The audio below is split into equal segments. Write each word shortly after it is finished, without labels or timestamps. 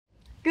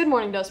Good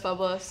morning, Dos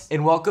Pueblos.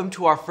 And welcome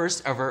to our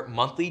first ever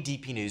monthly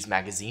DP News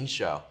magazine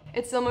show.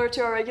 It's similar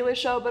to our regular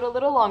show, but a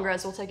little longer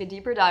as we'll take a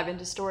deeper dive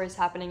into stories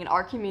happening in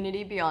our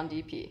community beyond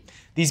DP.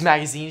 These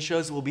magazine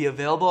shows will be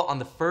available on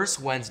the first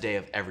Wednesday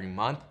of every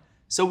month,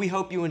 so we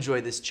hope you enjoy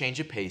this change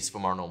of pace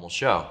from our normal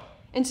show.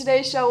 In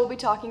today's show, we'll be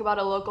talking about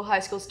a local high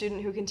school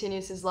student who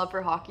continues his love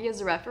for hockey as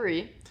a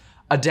referee,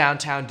 a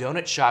downtown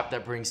donut shop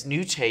that brings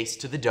new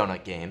taste to the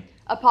donut game,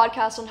 a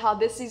podcast on how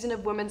this season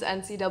of women's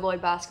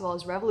NCAA basketball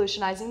is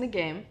revolutionizing the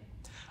game,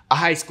 a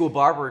high school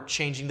barber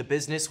changing the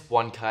business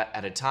one cut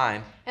at a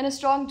time, and a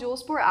strong dual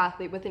sport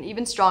athlete with an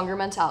even stronger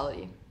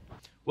mentality.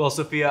 Well,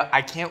 Sophia,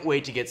 I can't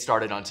wait to get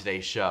started on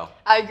today's show.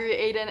 I agree,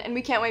 Aiden, and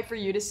we can't wait for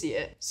you to see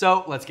it.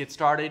 So let's get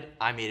started.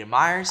 I'm Aiden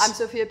Myers. I'm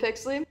Sophia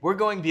Pixley. We're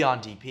going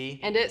beyond DP.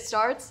 And it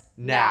starts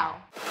now.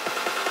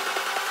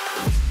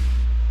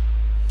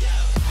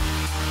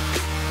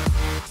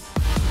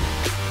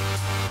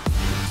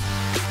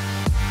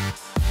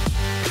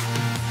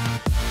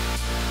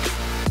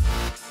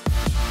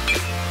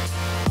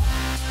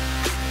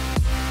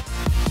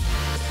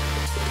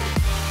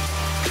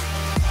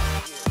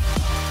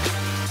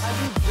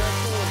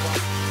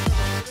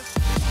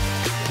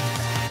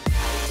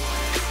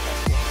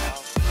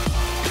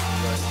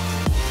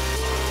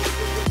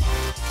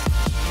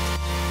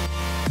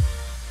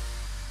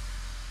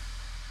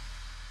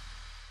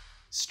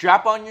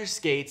 Strap on your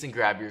skates and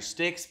grab your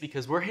sticks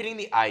because we're hitting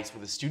the ice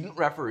with a student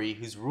referee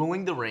who's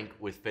ruling the rink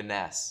with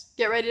finesse.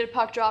 Get ready to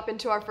puck drop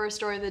into our first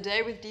story of the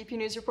day with DP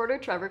News reporter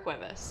Trevor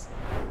Cuevas.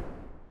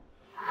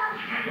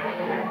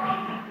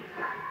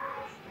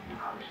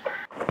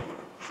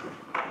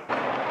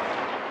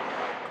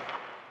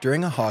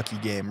 During a hockey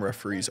game,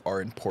 referees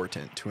are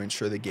important to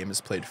ensure the game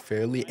is played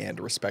fairly and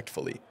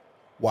respectfully.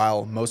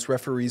 While most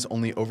referees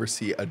only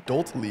oversee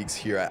adult leagues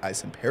here at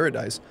Ice in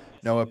Paradise,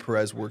 Noah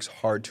Perez works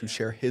hard to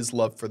share his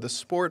love for the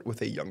sport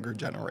with a younger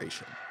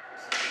generation.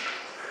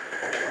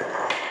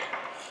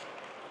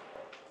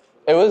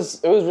 It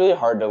was really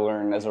hard to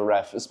learn as a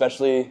ref,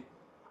 especially,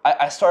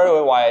 I started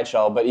with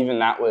YHL, but even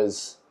that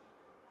was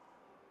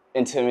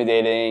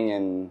intimidating,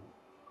 and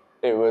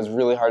it was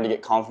really hard to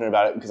get confident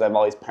about it because I have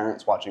all these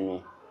parents watching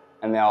me,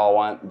 and they all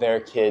want their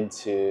kid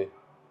to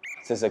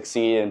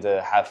succeed and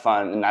to have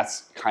fun, and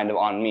that's kind of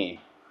on me.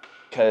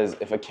 Because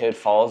if a kid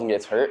falls and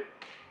gets hurt,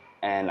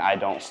 and I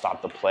don't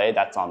stop the play,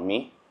 that's on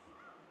me.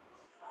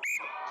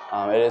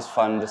 It is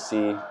fun to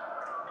see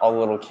all the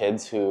little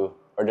kids who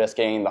are just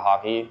getting into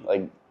hockey,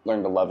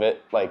 learn to love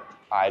it like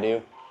I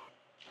do.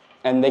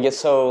 And they get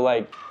so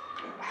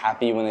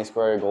happy when they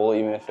score a goal,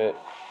 even if it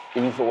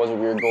was a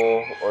weird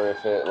goal, or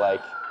if it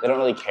they don't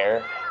really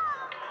care.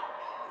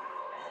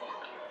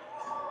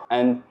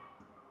 And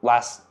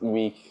last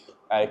week,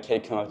 I had a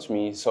kid come up to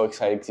me so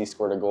excited because he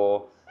scored a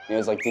goal. And he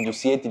was like, "Did you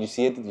see it? Did you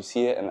see it? Did you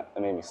see it?" And it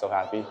made me so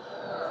happy.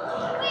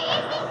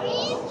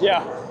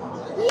 Yeah.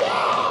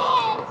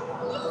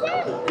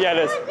 Yeah, it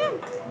is.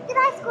 Did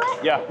I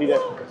score? Yeah, you did.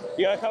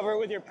 You gotta cover it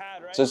with your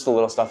pad, right? It's just the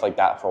little stuff like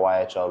that for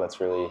YHL that's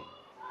really,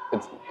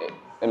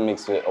 it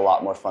makes it a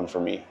lot more fun for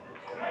me.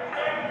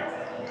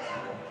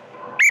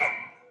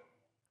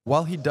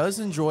 While he does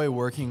enjoy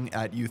working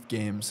at youth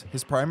games,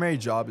 his primary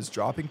job is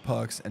dropping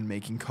pucks and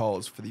making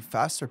calls for the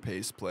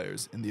faster-paced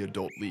players in the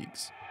adult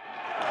leagues.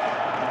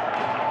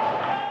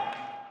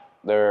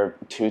 There are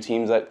two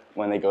teams that,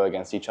 when they go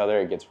against each other,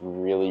 it gets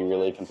really,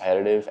 really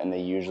competitive, and they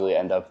usually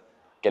end up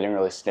getting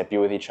really snippy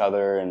with each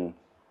other and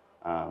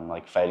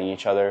fighting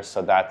each other.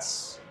 So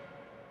those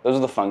are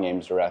the fun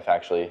games to ref,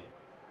 actually.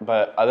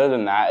 But other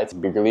than that, it's a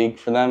bigger league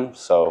for them,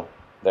 so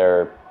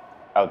they're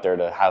out there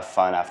to have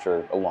fun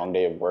after a long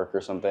day of work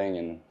or something,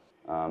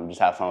 and just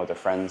have fun with their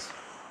friends.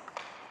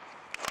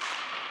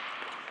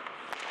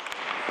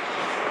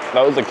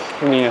 That was the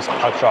cleanest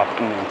puck drop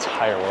in the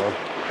entire world.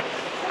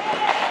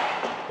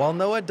 While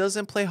Noah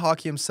doesn't play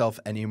hockey himself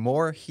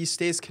anymore, he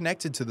stays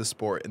connected to the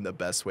sport in the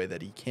best way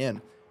that he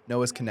can.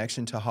 Noah's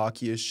connection to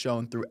hockey is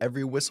shown through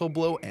every whistle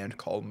blow and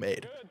call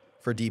made.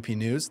 For DP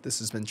News, this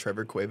has been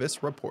Trevor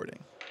Cuevas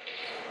reporting.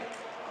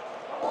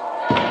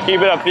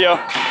 Keep it up, Theo.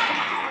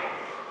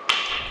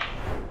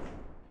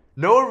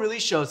 Noah really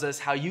shows us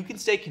how you can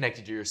stay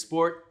connected to your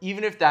sport,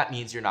 even if that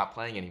means you're not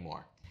playing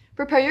anymore.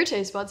 Prepare your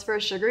taste buds for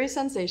a sugary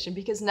sensation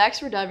because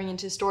next we're diving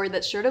into a story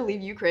that's sure to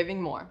leave you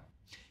craving more.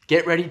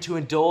 Get ready to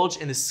indulge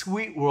in the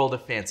sweet world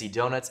of fancy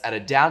donuts at a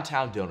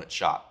downtown donut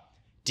shop.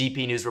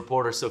 DP News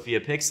reporter Sophia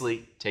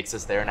Pixley takes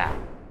us there now.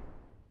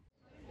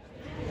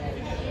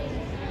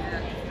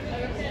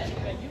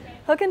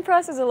 Hook and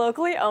Press is a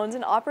locally owned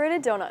and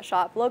operated donut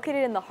shop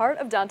located in the heart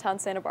of downtown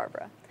Santa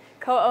Barbara.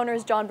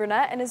 Co-owners John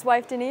Burnett and his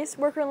wife Denise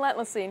work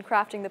relentlessly in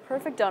crafting the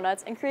perfect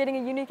donuts and creating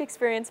a unique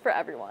experience for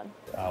everyone.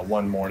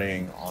 One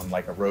morning on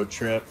a road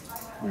trip,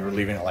 we were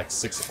leaving at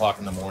 6 o'clock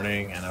in the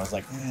morning, and I was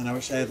like, man, I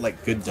wish I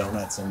had good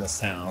donuts in this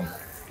town.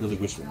 Really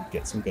wish we could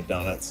get some good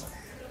donuts.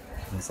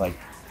 And it's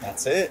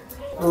that's it.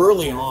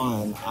 Early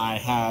on, I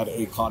had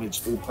a cottage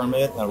food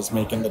permit. I was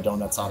making the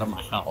donuts out of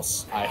my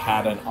house. I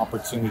had an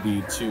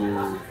opportunity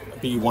to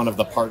be one of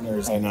the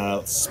partners in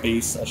a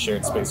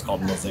shared space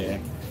called Mosaic.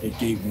 it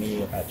gave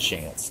me a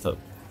chance to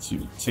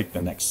take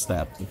the next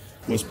step. It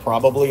was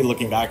probably,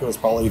 looking back, it was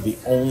probably the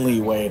only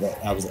way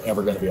that I was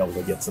ever going to be able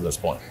to get to this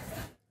point.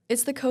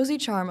 It's the cozy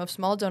charm of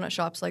small donut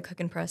shops like Hook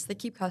and Press that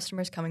keep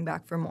customers coming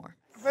back for more.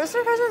 First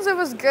impressions, it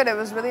was good. It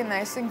was really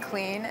nice and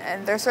clean,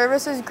 and their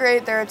service is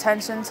great. Their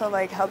attention to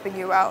like helping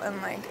you out and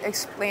like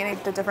explaining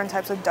the different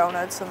types of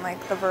donuts and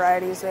like the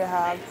varieties they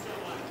have.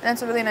 And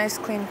it's a really nice,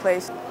 clean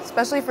place,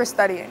 especially for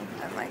studying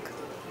and like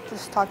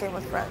just talking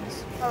with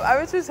friends. I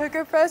would choose Hook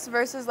and Press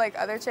versus like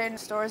other chain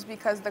stores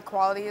because the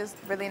quality is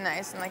really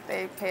nice and like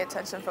they pay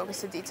attention,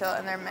 focus to detail,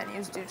 and their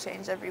menus do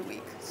change every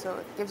week, so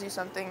it gives you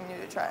something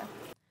new to try.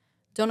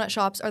 Donut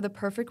shops are the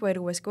perfect way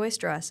to whisk away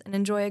stress and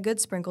enjoy a good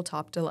sprinkle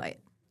top delight.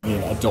 I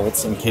mean,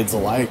 adults and kids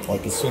alike,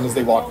 like as soon as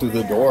they walk through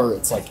the door,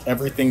 it's like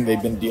everything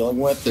they've been dealing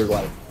with, they're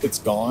like, it's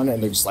gone,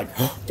 and they're just like,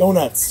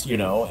 donuts, you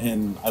know,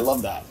 and I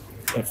love that.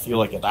 I feel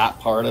like that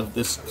part of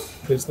this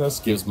business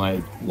gives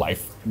my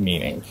life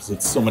meaning because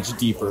it's so much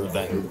deeper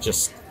than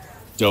just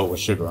dough with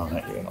sugar on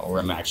it, you know, where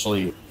I'm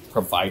actually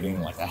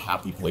providing like a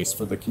happy place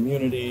for the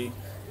community.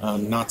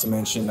 Not to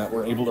mention that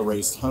we're able to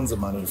raise tons of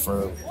money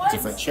for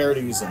different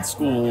charities and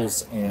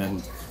schools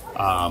and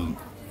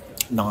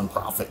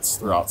nonprofits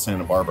throughout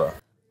Santa Barbara.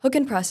 Hook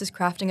and Press is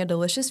crafting a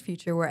delicious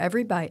future where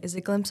every bite is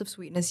a glimpse of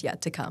sweetness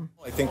yet to come.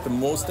 I think the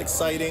most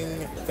exciting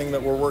thing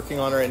that we're working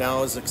on right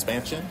now is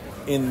expansion.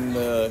 In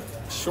the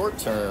short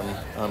term,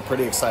 I'm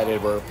pretty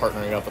excited. We're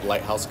partnering up with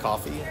Lighthouse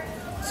Coffee.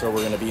 So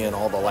we're going to be in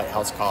all the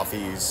Lighthouse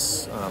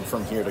Coffees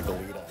from here to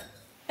Goleta.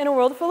 In a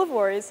world full of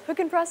worries, Hook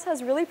and Press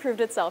has really proved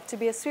itself to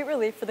be a sweet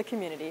relief for the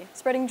community,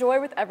 spreading joy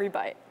with every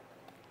bite.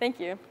 Thank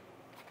you.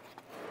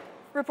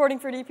 Reporting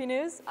for DP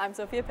News, I'm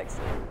Sophia Pixley.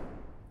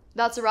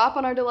 That's a wrap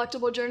on our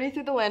delectable journey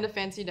through the land of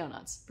fancy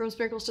donuts. From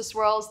sprinkles to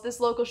swirls, this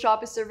local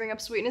shop is serving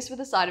up sweetness with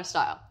a side of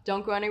style.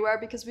 Don't go anywhere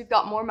because we've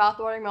got more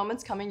mouth-watering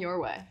moments coming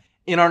your way.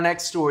 In our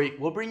next story,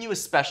 we'll bring you a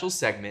special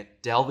segment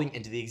delving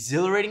into the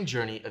exhilarating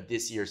journey of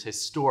this year's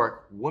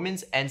historic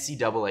women's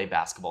NCAA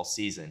basketball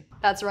season.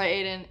 That's right,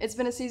 Aiden. It's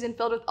been a season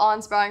filled with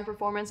awe-inspiring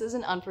performances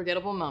and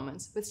unforgettable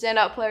moments, with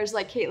standout players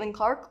like Caitlin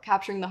Clark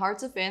capturing the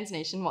hearts of fans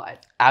nationwide.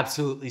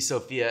 Absolutely,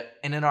 Sophia.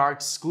 And in our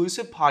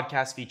exclusive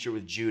podcast feature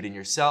with Jude and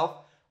yourself,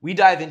 we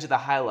dive into the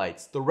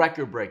highlights, the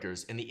record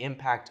breakers, and the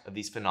impact of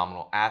these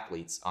phenomenal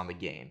athletes on the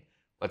game.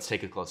 Let's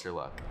take a closer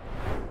look.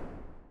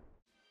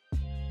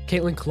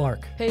 Caitlin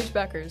Clark, Paige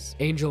Beckers,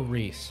 Angel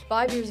Reese.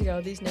 5 years ago,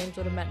 these names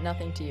would have meant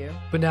nothing to you.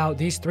 But now,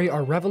 these three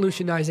are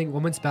revolutionizing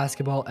women's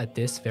basketball at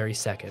this very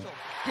second.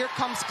 Here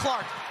comes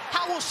Clark.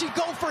 How will she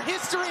go for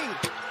history? There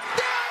it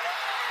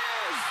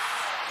is!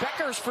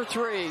 Beckers for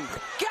three.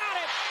 Got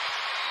it!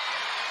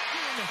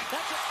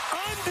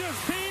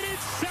 Undefeated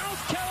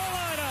South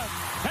Carolina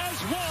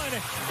has won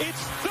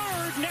its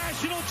third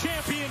national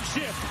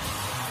championship.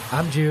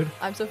 I'm Jude.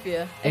 I'm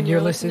Sophia. And you're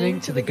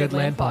listening to the Good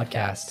Land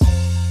Podcast.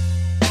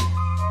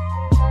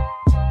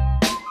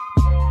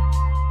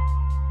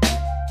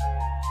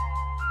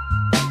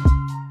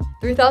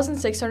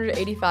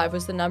 3,685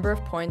 was the number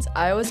of points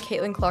Iowa's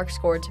Caitlin Clark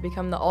scored to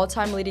become the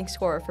all-time leading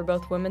scorer for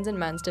both women's and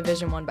men's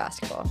Division I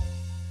basketball.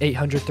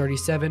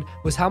 837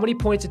 was how many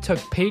points it took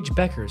Paige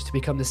Beckers to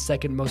become the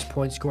second most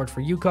points scored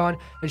for UConn,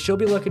 and she'll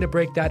be looking to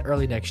break that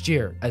early next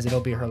year, as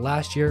it'll be her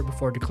last year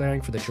before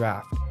declaring for the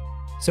draft.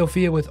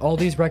 Sophia, with all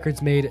these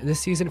records made, this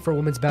season for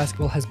women's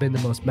basketball has been the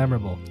most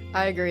memorable.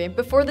 I agree.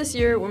 Before this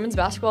year, women's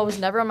basketball was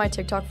never on my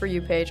TikTok For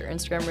You page or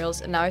Instagram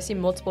Reels, and now I see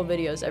multiple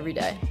videos every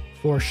day.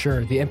 For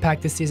sure, the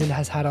impact this season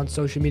has had on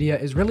social media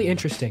is really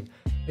interesting.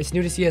 It's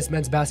new to see as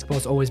men's basketball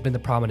has always been the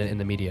prominent in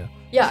the media.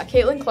 Yeah,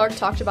 Caitlin Clark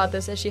talked about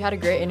this as she had a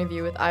great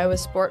interview with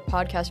Iowa's sport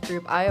podcast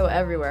group Iowa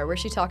Everywhere, where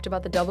she talked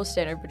about the double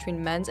standard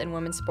between men's and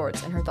women's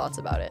sports and her thoughts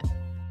about it.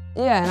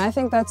 Yeah, and I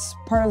think that's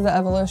part of the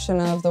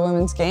evolution of the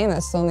women's game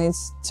that still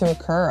needs to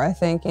occur. I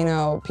think,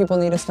 people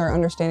need to start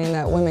understanding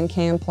that women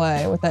can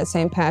play with that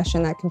same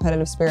passion, that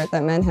competitive spirit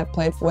that men have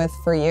played with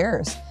for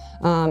years.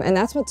 And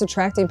that's what's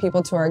attracting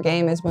people to our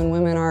game is when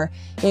women are,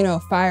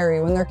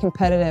 fiery, when they're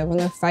competitive, when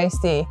they're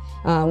feisty,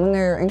 when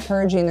they're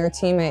encouraging their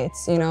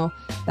teammates,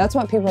 That's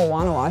what people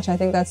want to watch. I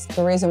think that's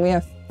the reason we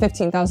have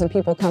 15,000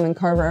 people come in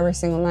Carver every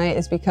single night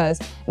is because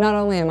not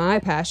only am I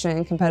passionate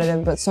and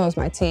competitive, but so is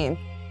my team.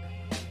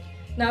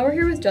 Now we're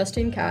here with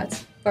Justine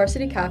Katz,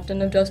 varsity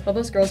captain of Dos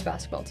Pueblos girls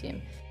basketball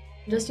team.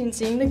 Justine,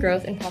 seeing the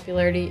growth and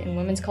popularity in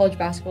women's college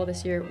basketball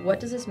this year,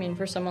 what does this mean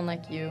for someone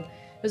like you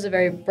who has a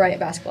very bright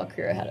basketball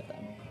career ahead of them?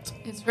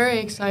 It's very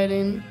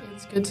exciting.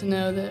 It's good to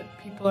know that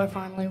people are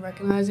finally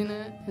recognizing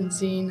it and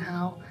seeing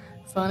how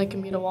fun it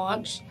can be to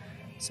watch.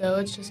 So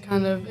it's just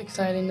kind of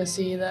exciting to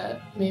see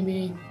that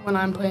maybe when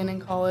I'm playing in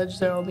college,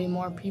 there will be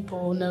more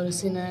people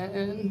noticing it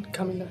and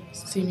coming to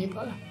see me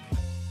play.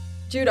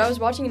 Jude, I was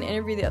watching an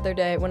interview the other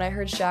day when I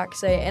heard Shaq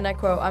say, and I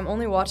quote, "I'm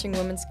only watching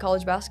women's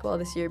college basketball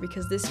this year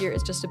because this year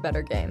is just a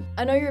better game."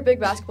 I know you're a big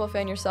basketball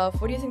fan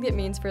yourself. What do you think it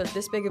means for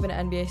this big of an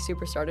NBA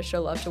superstar to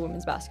show love to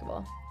women's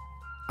basketball?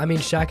 I mean,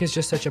 Shaq is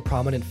just such a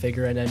prominent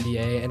figure in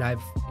NBA, and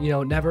I've,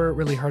 never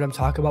really heard him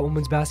talk about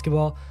women's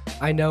basketball.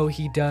 I know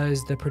he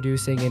does the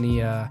producing and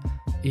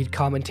he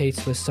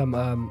commentates with some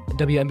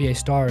WNBA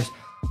stars,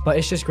 but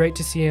it's just great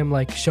to see him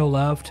show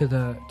love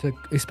to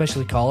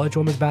especially college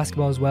women's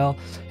basketball as well,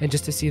 and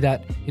just to see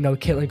that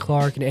Caitlin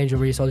Clark and Angel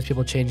Reese, all these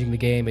people changing the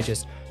game, it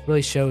just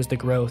really shows the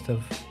growth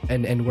of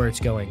and where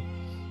it's going.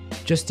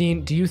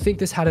 Justine, do you think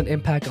this had an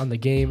impact on the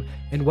game,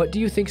 and what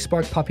do you think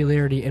sparked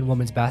popularity in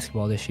women's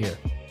basketball this year?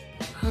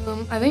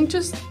 I think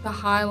just the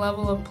high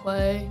level of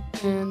play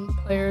and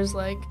players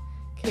like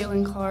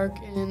Caitlin Clark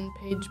and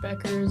Paige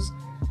Beckers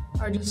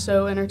are just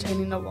so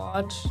entertaining to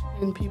watch,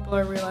 and people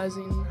are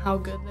realizing how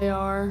good they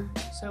are.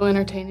 So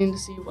entertaining to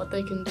see what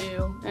they can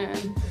do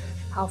and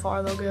how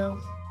far they'll go.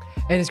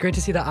 And it's great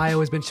to see that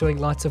Iowa's been showing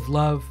lots of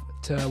love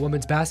to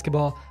women's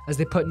basketball as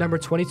they put number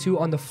 22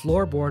 on the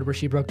floorboard, where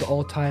she broke the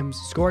all-time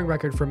scoring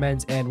record for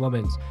men's and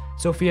women's.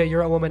 Sophia,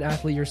 you're a woman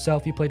athlete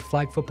yourself. You played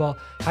flag football.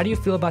 How do you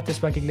feel about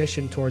this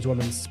recognition towards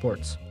women's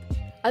sports?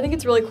 I think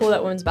it's really cool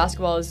that women's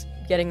basketball is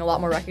getting a lot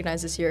more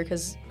recognized this year,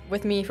 because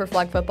with me for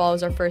flag football, it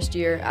was our first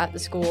year at the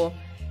school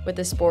with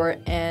this sport,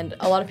 and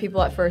a lot of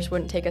people at first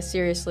wouldn't take us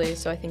seriously,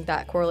 so I think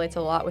that correlates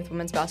a lot with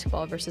women's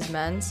basketball versus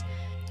men's.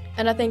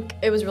 And I think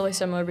it was really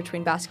similar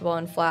between basketball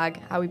and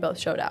flag, how we both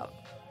showed out.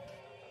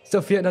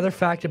 Sophia, another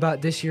fact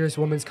about this year's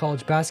women's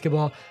college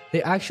basketball,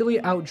 they actually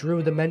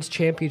outdrew the men's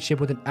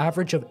championship with an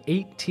average of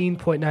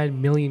 18.9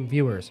 million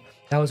viewers.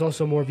 That was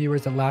also more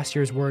viewers than last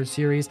year's World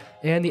Series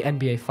and the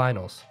NBA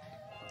Finals.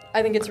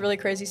 I think it's really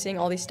crazy seeing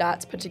all these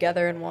stats put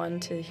together in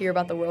one, to hear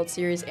about the World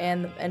Series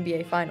and the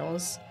NBA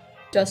Finals.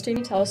 Justine,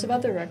 can you tell us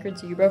about the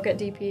records you broke at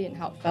DP and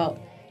how it felt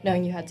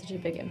knowing you had such a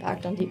big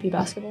impact on DP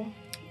basketball?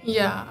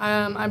 Yeah,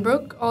 I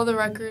broke all the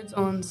records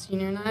on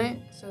senior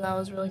night, so that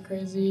was really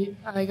crazy.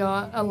 I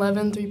got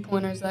 11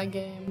 three-pointers that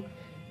game,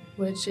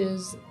 which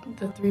is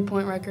the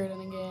three-point record in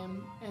a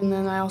game. And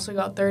then I also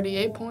got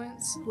 38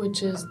 points,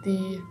 which is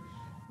the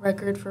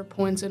record for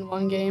points in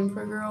one game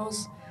for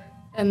girls.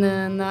 And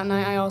then that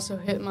night I also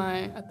hit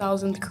my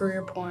 1,000th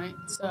career point.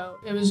 So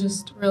it was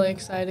just really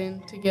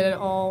exciting to get it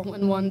all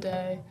in one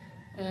day.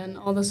 And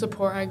all the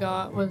support I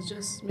got was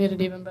just made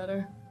it even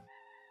better.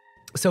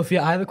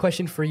 Sophia, I have a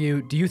question for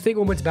you. Do you think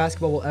women's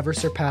basketball will ever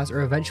surpass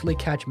or eventually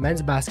catch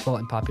men's basketball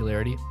in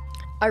popularity?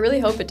 I really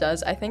hope it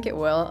does. I think it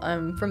will.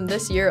 From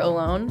this year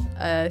alone,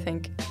 I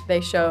think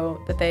they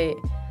show that they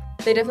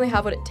definitely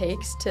have what it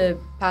takes to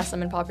pass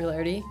them in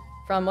popularity.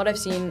 From what I've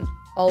seen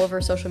all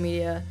over social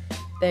media,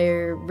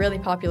 they're really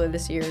popular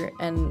this year.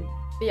 And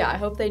yeah, I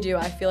hope they do.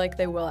 I feel like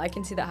they will. I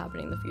can see that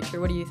happening in the future.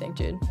 What do you think,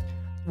 Jude?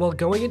 Well,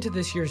 going into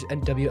this year's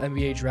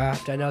WNBA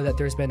draft, I know that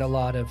there's been a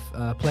lot of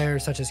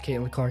players such as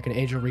Caitlin Clark and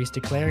Angel Reese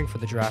declaring for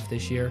the draft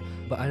this year.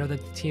 But I know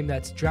that the team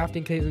that's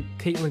drafting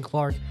Caitlin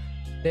Clark,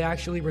 they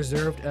actually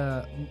reserved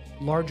a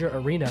larger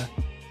arena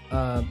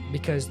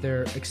because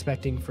they're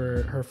expecting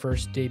for her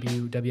first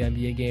debut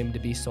WNBA game to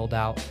be sold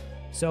out.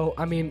 So,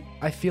 I mean,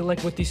 I feel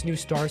like with these new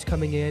stars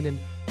coming in and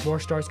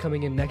more stars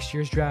coming in next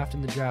year's draft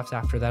and the drafts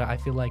after that, I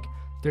feel like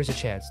there's a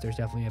chance. There's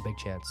definitely a big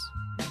chance.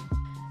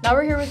 Now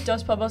we're here with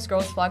Dos Pueblos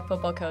girls flag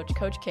football coach,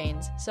 Coach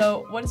Canes.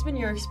 So what has been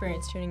your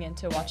experience tuning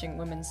into watching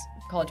women's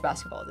college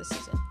basketball this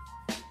season?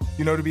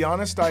 To be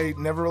honest, I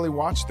never really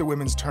watched the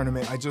women's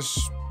tournament. I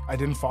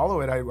didn't follow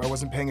it. I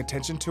wasn't paying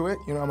attention to it.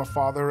 I'm a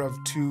father of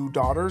 2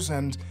 daughters,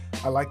 and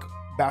I like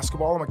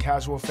basketball. I'm a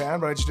casual fan,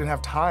 but I just didn't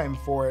have time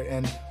for it.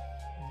 And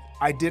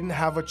I didn't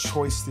have a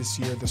choice this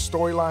year. The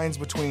storylines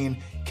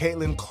between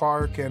Caitlin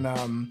Clark and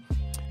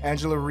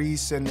Angela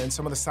Reese and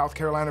some of the South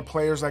Carolina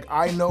players,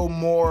 I know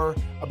more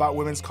about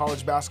women's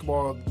college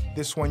basketball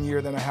this one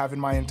year than I have in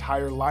my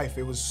entire life.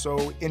 It was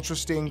so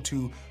interesting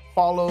to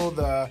follow.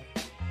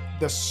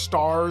 The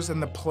stars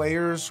and the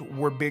players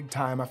were big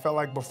time. I felt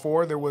like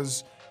before there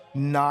was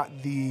not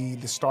the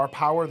star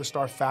power, the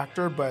star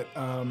factor, but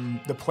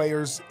the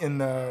players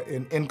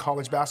in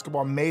college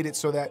basketball made it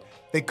so that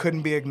they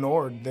couldn't be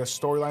ignored. The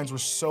storylines were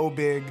so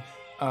big.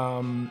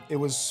 It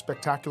was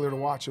spectacular to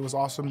watch. It was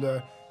awesome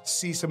to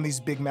see some of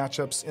these big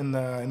matchups in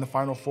the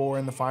Final Four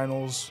and the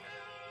finals.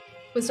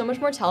 With so much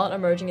more talent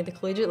emerging at the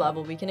collegiate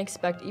level, we can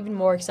expect even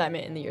more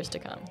excitement in the years to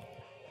come.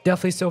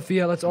 Definitely,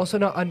 Sophia. Let's also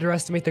not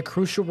underestimate the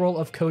crucial role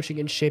of coaching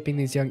in shaping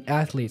these young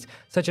athletes,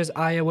 such as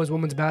Iowa's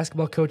women's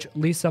basketball coach,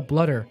 Lisa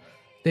Blutter.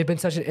 They've been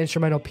such an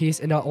instrumental piece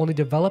in not only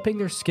developing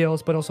their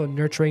skills, but also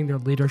nurturing their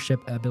leadership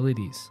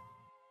abilities.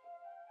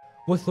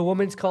 With the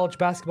women's college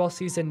basketball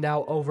season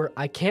now over,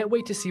 I can't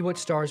wait to see what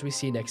stars we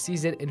see next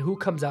season and who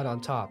comes out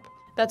on top.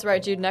 That's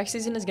right, Jude. Next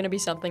season is going to be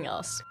something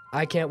else.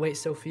 I can't wait,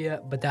 Sophia,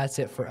 but that's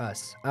it for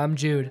us. I'm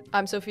Jude.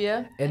 I'm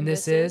Sophia. And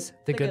this is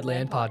the Good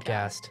Land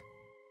Podcast.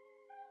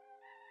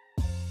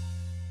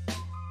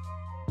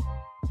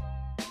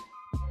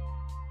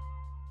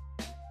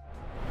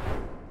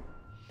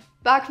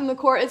 Back from the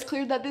court, it's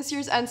clear that this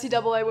year's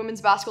NCAA women's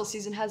basketball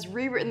season has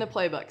rewritten the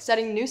playbook,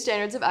 setting new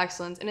standards of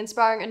excellence and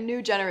inspiring a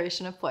new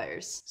generation of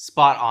players.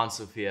 Spot on,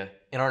 Sophia.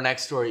 In our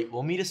next story,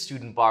 we'll meet a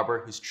student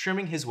barber who's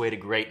trimming his way to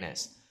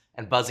greatness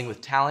and buzzing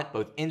with talent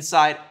both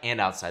inside and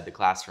outside the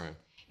classroom.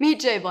 Meet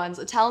Jay Blends,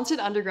 a talented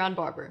underground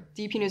barber.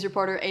 DP News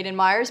reporter Aiden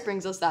Myers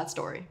brings us that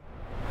story.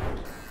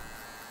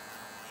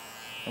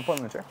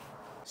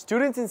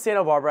 Students in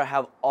Santa Barbara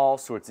have all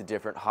sorts of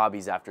different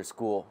hobbies after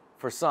school.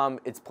 For some,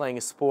 it's playing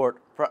a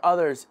sport. For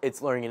others,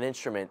 it's learning an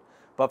instrument.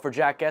 But for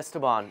Jack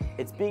Esteban,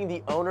 it's being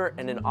the owner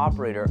and an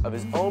operator of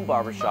his own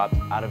barbershop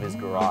out of his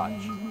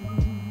garage.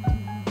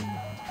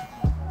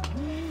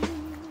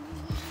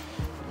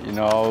 You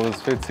know, I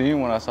was 15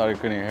 when I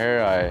started cutting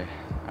hair.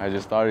 I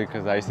just started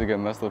because I used to get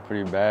messed up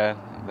pretty bad.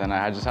 Then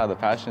I just had the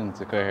passion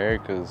to cut hair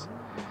because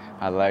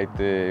I liked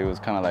it. It was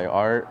kind of like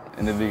art.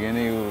 In the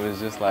beginning, it was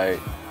just like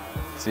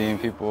seeing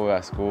people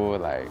at school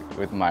like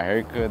with my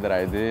haircut that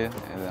I did,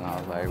 and then I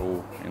was like,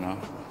 ooh, you know.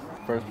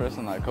 First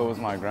person I cut was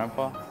my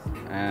grandpa,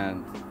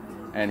 and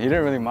he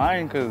didn't really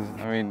mind because,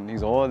 I mean,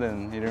 he's old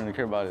and he didn't really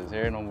care about his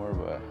hair no more,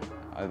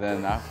 but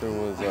then after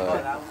was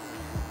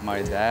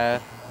my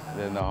dad,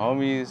 then the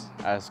homies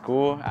at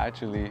school,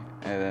 actually,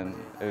 and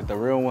then the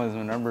real ones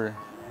remember,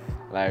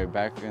 like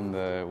back in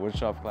the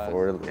woodshop class.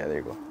 Yeah, there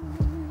you go.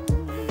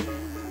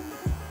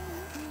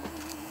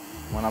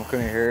 When I'm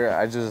cutting hair,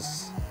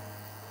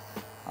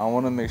 I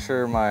want to make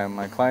sure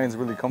my client's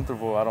really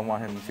comfortable. I don't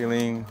want him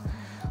feeling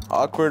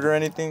awkward or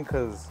anything,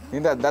 because I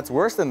think that's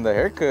worse than the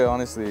haircut,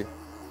 honestly.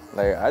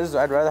 Like,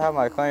 I'd rather have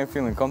my client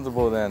feeling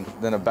comfortable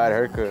than a bad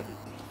haircut.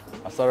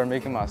 I started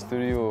making my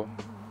studio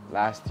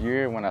last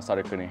year when I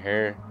started cutting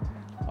hair.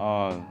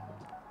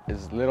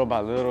 It's little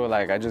by little,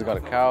 like I just got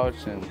a couch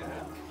and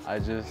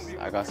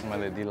I got some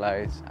LED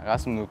lights. I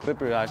got some new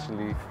clippers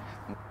actually.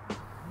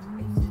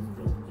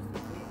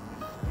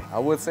 I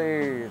would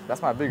say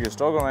that's my biggest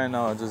struggle right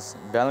now, just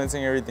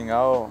balancing everything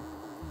out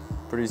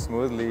pretty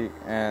smoothly,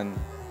 and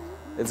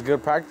it's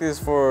good practice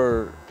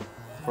for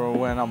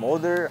when I'm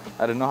older.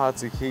 I don't know how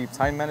to keep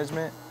time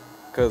management,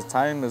 because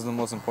time is the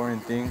most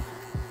important thing.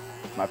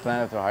 My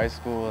plan after high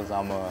school is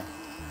I'm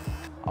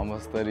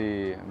gonna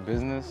study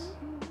business.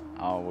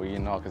 Well, you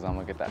know, because I'm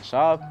gonna get that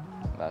shop.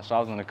 That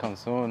shop's gonna come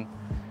soon,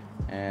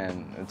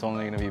 and it's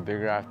only gonna be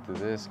bigger after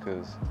this,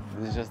 because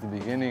this is just the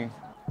beginning.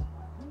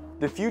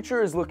 The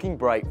future is looking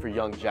bright for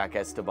young Jack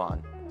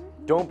Esteban.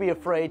 Don't be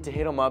afraid to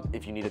hit him up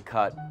if you need a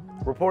cut.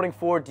 Reporting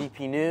for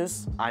DP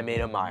News, I'm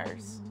Aiden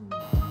Myers.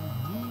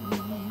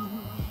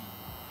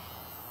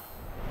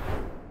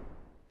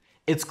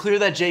 It's clear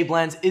that Jay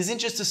Blends isn't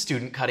just a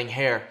student cutting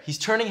hair. He's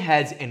turning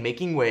heads and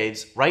making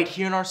waves right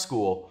here in our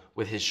school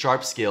with his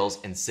sharp skills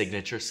and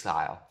signature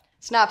style.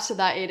 Snaps to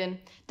that, Aiden.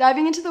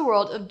 Diving into the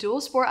world of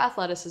dual sport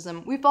athleticism,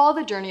 we follow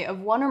the journey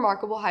of one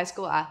remarkable high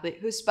school athlete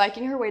who's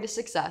spiking her way to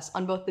success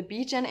on both the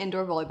beach and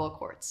indoor volleyball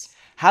courts.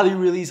 Hallie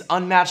Reilly's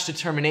unmatched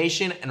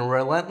determination and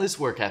relentless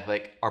work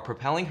ethic are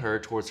propelling her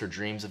towards her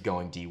dreams of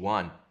going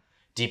D1.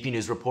 DP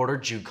News reporter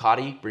Jude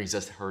Cotty brings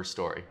us her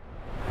story.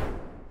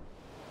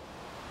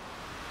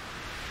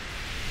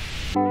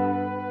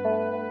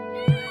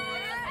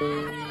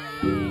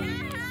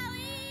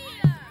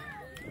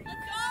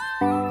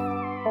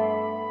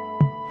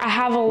 I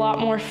have a lot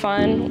more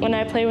fun when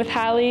I play with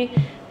Hallie.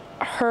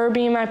 Her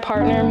being my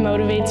partner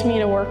motivates me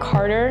to work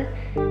harder.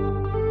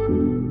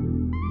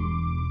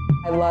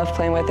 I love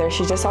playing with her.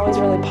 She's just always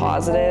really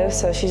positive,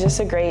 so she's just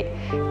a great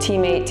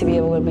teammate to be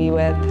able to be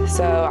with.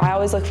 So I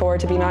always look forward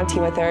to being on a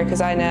team with her,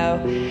 because I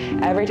know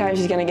every time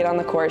she's going to get on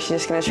the court, she's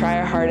just going to try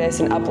her hardest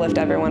and uplift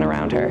everyone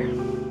around her.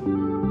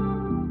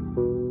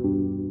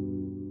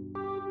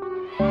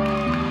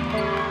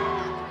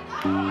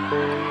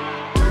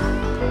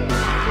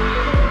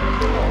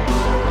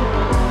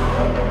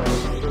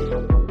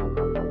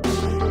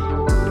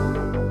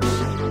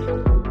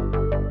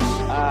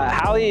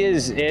 Hallie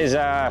is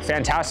a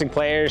fantastic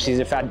player. She's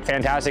a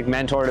fantastic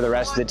mentor to the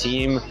rest of the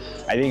team.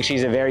 I think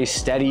she's a very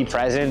steady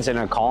presence and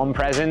a calm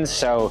presence,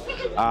 so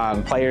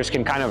players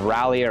can kind of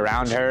rally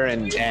around her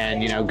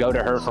and you know, go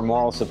to her for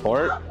moral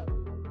support.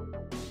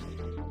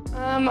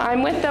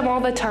 I'm with them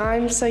all the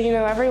time, so you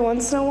know, every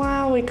once in a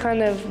while we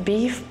kind of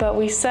beef, but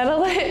we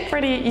settle it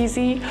pretty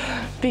easy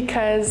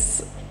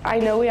because I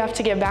know we have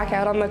to get back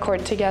out on the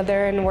court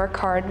together and work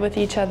hard with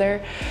each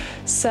other.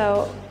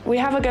 So we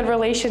have a good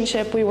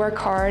relationship, we work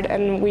hard,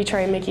 and we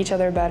try and make each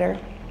other better.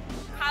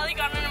 Hallie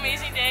got an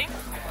amazing day.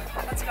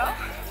 Let's go.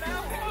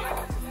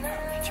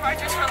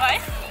 Chargers for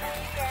life.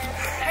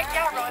 Heck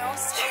yeah,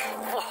 Royals.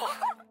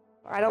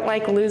 I don't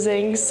like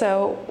losing,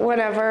 so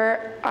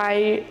whenever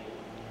I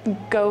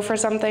go for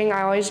something,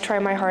 I always try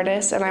my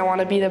hardest and I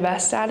want to be the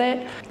best at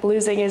it.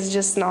 Losing is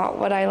just not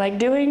what I like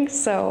doing,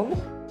 so.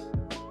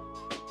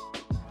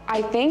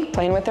 I think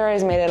playing with her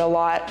has made it a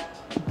lot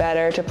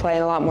better to play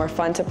and a lot more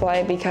fun to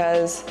play,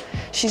 because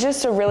she's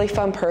just a really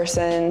fun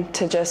person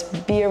to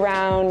just be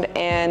around,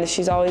 and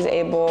she's always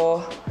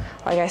able,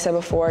 like I said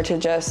before, to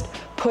just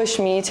push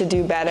me to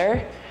do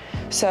better.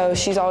 So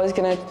she's always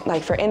gonna,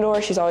 like for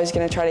indoor, she's always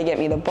gonna try to get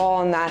me the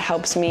ball, and that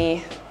helps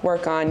me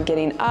work on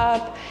getting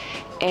up,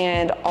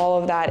 and all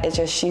of that is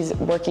just she's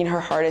working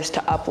her hardest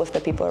to uplift the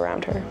people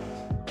around her.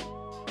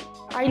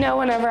 I know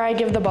whenever I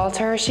give the ball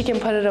to her, she can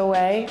put it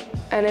away,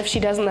 and if she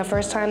doesn't the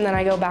first time, then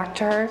I go back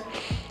to her.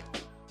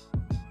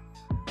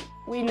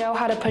 We know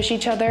how to push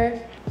each other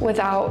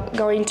without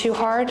going too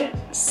hard,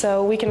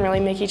 so we can really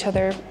make each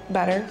other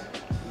better.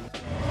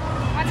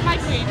 That's my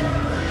queen.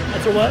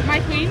 That's your what? My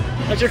queen.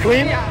 That's your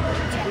queen?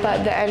 Yeah.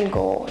 But the end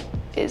goal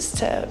is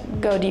to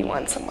go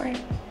D1 somewhere.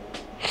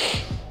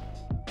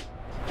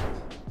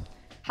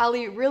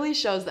 Hallie really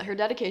shows that her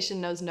dedication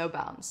knows no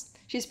bounds.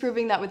 She's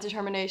proving that with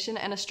determination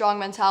and a strong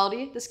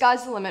mentality, the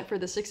sky's the limit for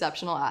this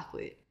exceptional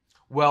athlete.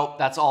 Well,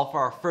 that's all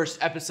for our first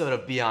episode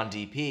of Beyond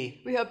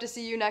DP. We hope to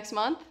see you next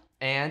month.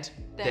 And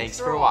thanks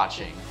for for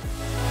watching.